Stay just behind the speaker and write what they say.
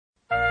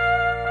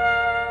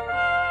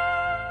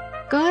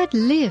God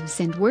lives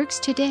and works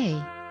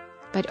today,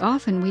 but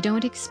often we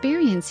don't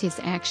experience His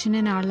action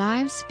in our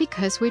lives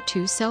because we're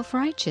too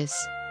self-righteous.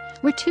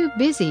 We're too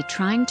busy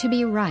trying to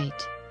be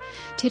right.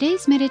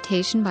 Today's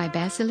meditation by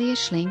Basilea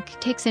Schlink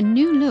takes a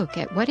new look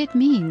at what it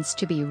means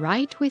to be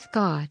right with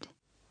God.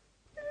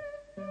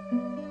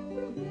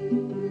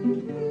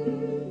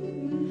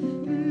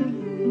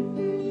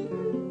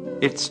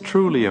 It's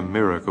truly a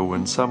miracle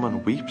when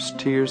someone weeps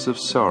tears of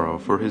sorrow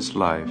for his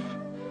life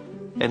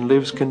and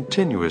lives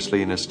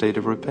continuously in a state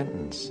of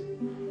repentance.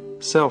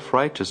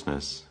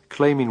 Self-righteousness,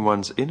 claiming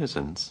one's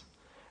innocence,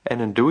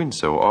 and in doing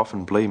so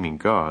often blaming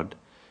God,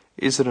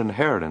 is an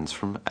inheritance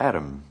from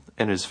Adam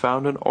and is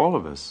found in all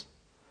of us.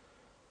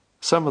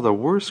 Some of the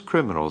worst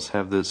criminals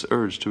have this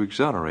urge to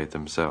exonerate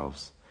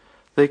themselves.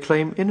 They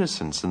claim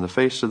innocence in the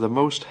face of the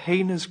most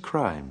heinous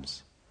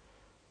crimes.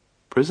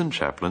 Prison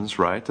chaplains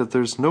write that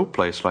there's no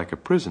place like a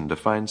prison to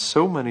find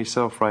so many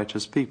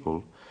self-righteous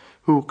people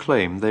who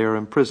claim they are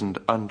imprisoned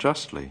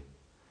unjustly.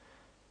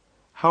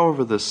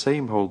 However, the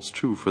same holds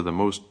true for the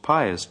most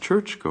pious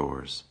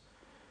churchgoers.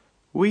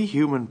 We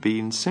human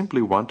beings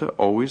simply want to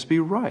always be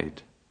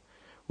right.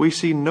 We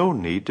see no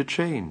need to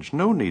change,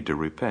 no need to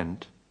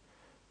repent.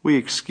 We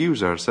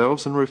excuse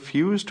ourselves and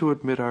refuse to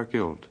admit our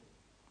guilt.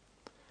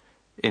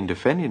 In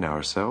defending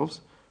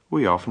ourselves,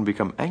 we often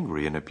become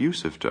angry and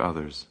abusive to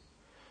others.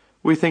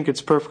 We think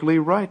it's perfectly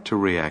right to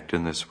react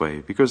in this way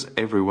because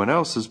everyone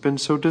else has been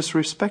so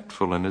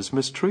disrespectful and has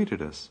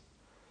mistreated us.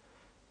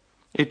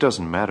 It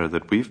doesn't matter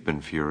that we've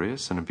been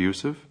furious and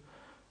abusive.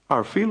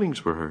 Our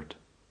feelings were hurt.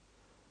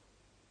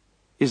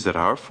 Is it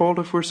our fault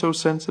if we're so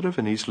sensitive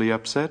and easily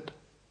upset?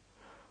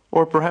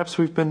 Or perhaps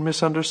we've been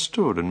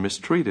misunderstood and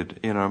mistreated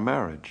in our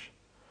marriage.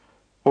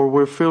 Or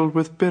we're filled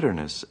with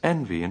bitterness,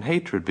 envy, and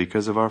hatred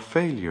because of our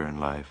failure in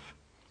life.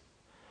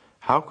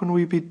 How can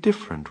we be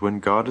different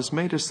when God has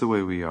made us the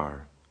way we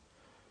are?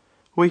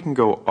 We can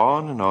go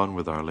on and on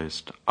with our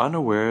list,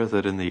 unaware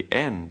that in the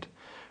end,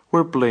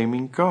 we're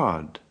blaming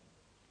God.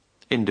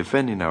 In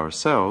defending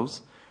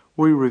ourselves,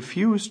 we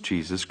refuse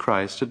Jesus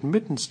Christ's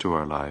admittance to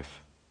our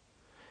life.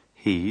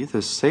 He,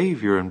 the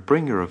Savior and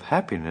bringer of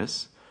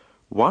happiness,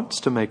 wants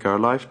to make our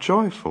life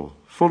joyful,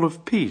 full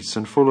of peace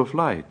and full of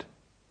light.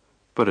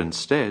 But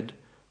instead,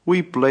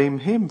 we blame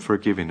Him for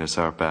giving us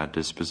our bad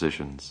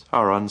dispositions,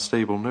 our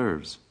unstable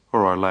nerves,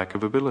 or our lack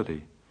of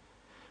ability.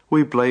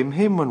 We blame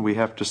Him when we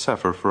have to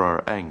suffer for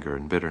our anger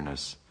and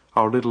bitterness,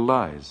 our little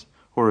lies,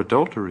 or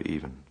adultery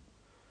even.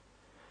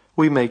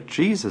 We make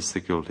Jesus the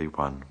guilty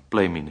one,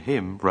 blaming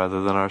Him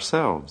rather than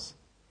ourselves.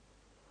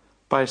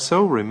 By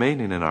so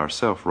remaining in our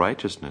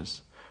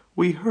self-righteousness,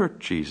 we hurt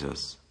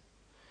Jesus.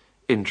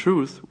 In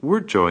truth, we're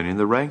joining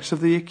the ranks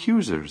of the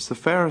accusers, the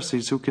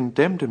Pharisees who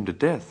condemned Him to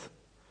death.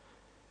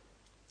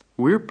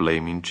 We're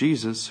blaming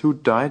Jesus who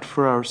died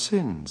for our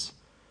sins,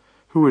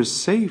 who is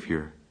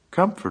Savior,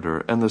 Comforter,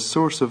 and the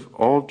source of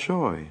all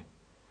joy.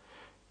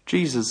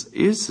 Jesus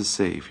is the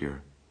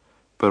Savior,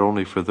 but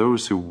only for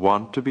those who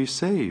want to be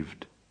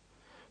saved,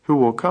 who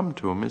will come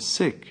to Him as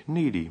sick,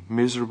 needy,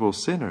 miserable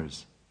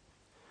sinners.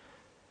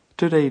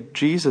 Today,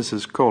 Jesus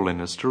is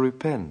calling us to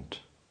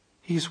repent.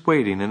 He's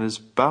waiting in His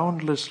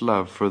boundless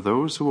love for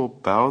those who will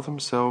bow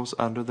themselves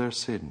under their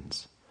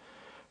sins,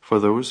 for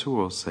those who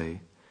will say,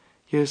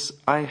 "Yes,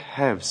 I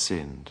have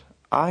sinned.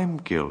 I'm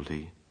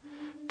guilty.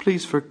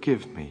 Please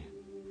forgive me."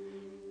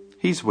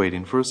 He's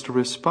waiting for us to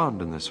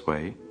respond in this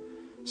way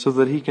so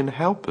that He can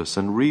help us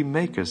and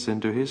remake us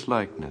into His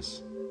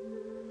likeness.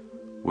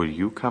 Will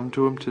you come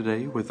to Him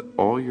today with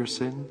all your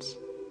sins?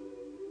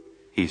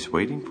 He's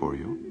waiting for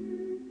you.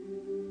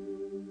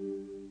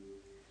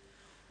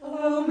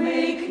 Oh,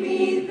 make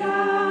me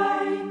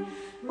thine,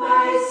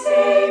 my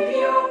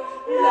Savior,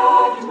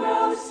 Lord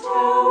most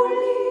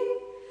holy,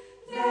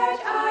 that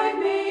I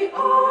may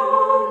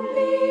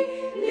only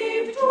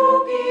live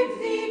to give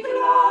Thee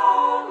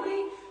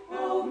glory.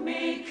 Oh,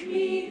 make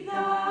me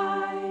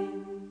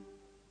thine.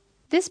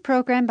 This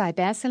program by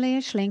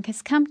Basilea Schlink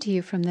has come to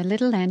you from the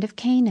little land of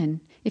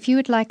Canaan. If you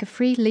would like a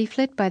free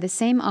leaflet by the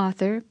same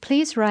author,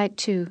 please write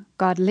to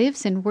God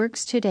Lives and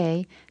Works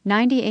Today,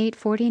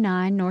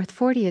 9849 North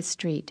 40th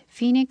Street,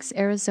 Phoenix,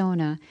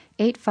 Arizona,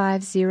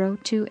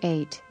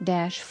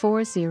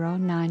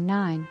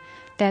 85028-4099.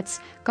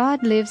 That's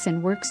God Lives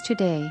and Works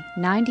Today,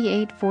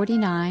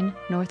 9849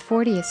 North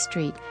 40th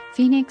Street,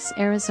 Phoenix,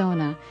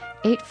 Arizona,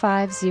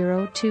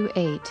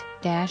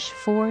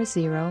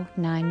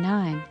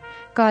 85028-4099.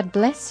 God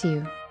bless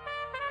you.